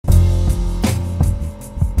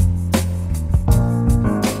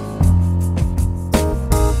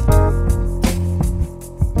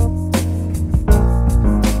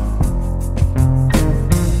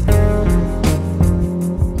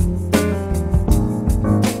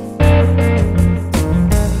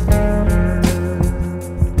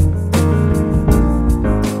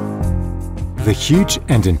huge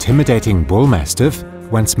and intimidating Bullmastiff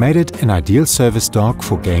once made it an ideal service dog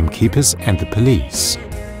for gamekeepers and the police.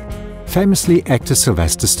 Famously, actor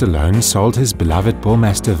Sylvester Stallone sold his beloved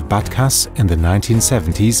Bullmastiff Butkus in the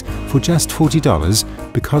 1970s for just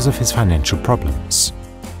 $40 because of his financial problems.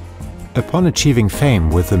 Upon achieving fame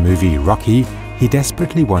with the movie Rocky, he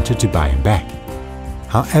desperately wanted to buy him back.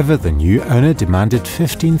 However, the new owner demanded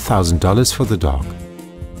 $15,000 for the dog.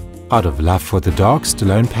 Out of love for the dog,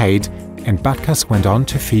 Stallone paid, and Butkus went on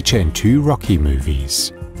to feature in 2 Rocky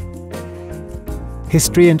movies.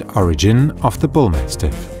 History and origin of the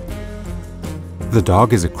Bullmastiff. The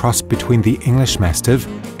dog is a cross between the English Mastiff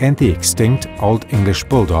and the extinct Old English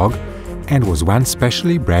Bulldog, and was once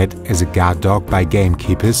specially bred as a guard dog by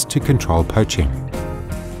gamekeepers to control poaching.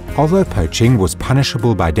 Although poaching was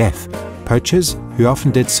punishable by death, poachers, who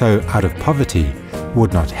often did so out of poverty,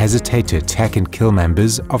 would not hesitate to attack and kill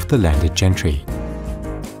members of the landed gentry.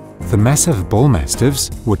 The massive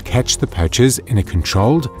Bullmastiffs would catch the poachers in a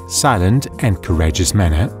controlled, silent and courageous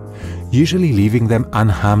manner, usually leaving them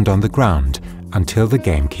unharmed on the ground until the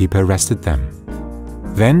gamekeeper arrested them.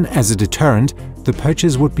 Then, as a deterrent, the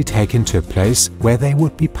poachers would be taken to a place where they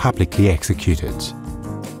would be publicly executed.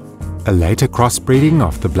 A later crossbreeding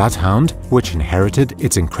of the Bloodhound, which inherited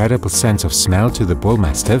its incredible sense of smell to the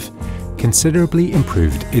Bullmastiff, considerably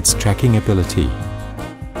improved its tracking ability.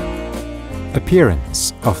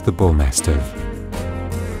 Appearance of the Bullmastiff.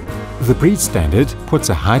 The breed standard puts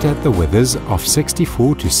a height at the withers of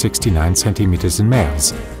 64 to 69 cm in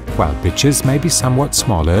males, while bitches may be somewhat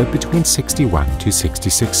smaller, between 61 to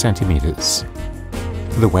 66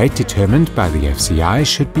 cm. The weight determined by the FCI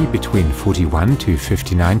should be between 41 to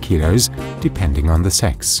 59 kilos, depending on the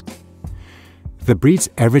sex. The breed's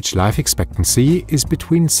average life expectancy is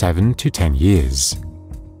between 7 to 10 years.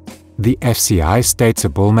 The FCI states a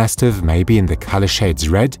Bullmastiff may be in the color shades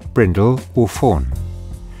red, brindle or fawn.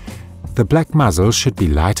 The black muzzle should be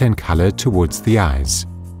lighter in color towards the eyes.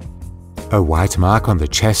 A white mark on the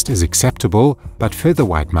chest is acceptable, but further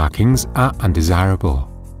white markings are undesirable.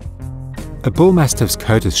 A Bullmastiff's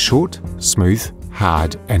coat is short, smooth,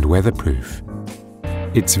 hard and weatherproof.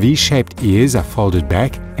 Its V-shaped ears are folded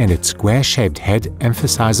back, and its square-shaped head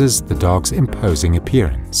emphasizes the dog's imposing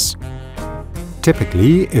appearance.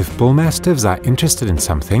 Typically, if Bullmastiffs are interested in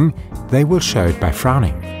something, they will show it by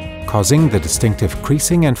frowning, causing the distinctive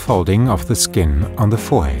creasing and folding of the skin on the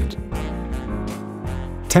forehead.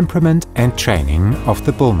 Temperament and training of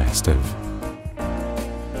the Bullmastiff.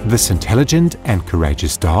 This intelligent and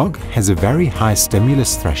courageous dog has a very high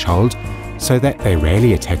stimulus threshold, so that they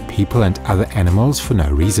rarely attack people and other animals for no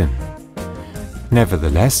reason.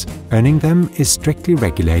 Nevertheless, owning them is strictly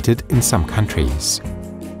regulated in some countries.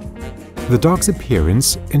 The dog's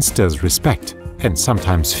appearance instills respect and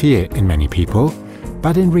sometimes fear in many people,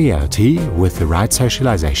 but in reality, with the right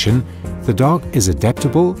socialization, the dog is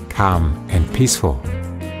adaptable, calm and peaceful.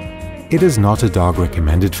 It is not a dog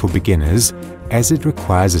recommended for beginners, as it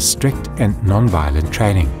requires a strict and non-violent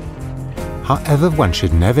training. However, one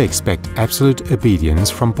should never expect absolute obedience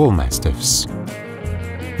from Bullmastiffs.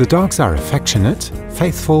 The dogs are affectionate,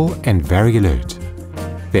 faithful and very alert.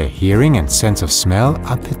 Their hearing and sense of smell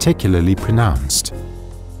are particularly pronounced.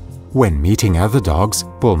 When meeting other dogs,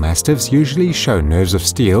 Bullmastiffs usually show nerves of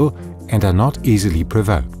steel and are not easily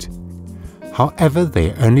provoked. However,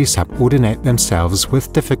 they only subordinate themselves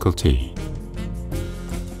with difficulty.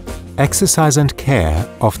 Exercise and care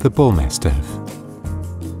of the Bullmastiff.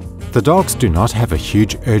 The dogs do not have a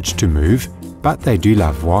huge urge to move, but they do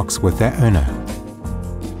love walks with their owner.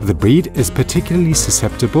 The breed is particularly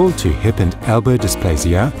susceptible to hip and elbow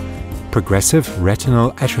dysplasia, progressive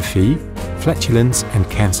retinal atrophy, flatulence and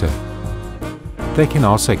cancer. They can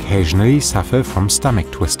also occasionally suffer from stomach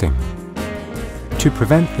twisting. To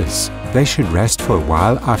prevent this, they should rest for a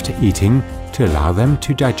while after eating to allow them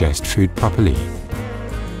to digest food properly.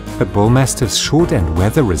 A Bullmastiff's short and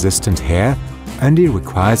weather-resistant hair only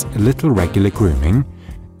requires a little regular grooming,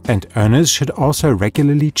 and owners should also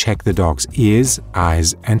regularly check the dog's ears,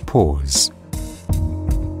 eyes and paws.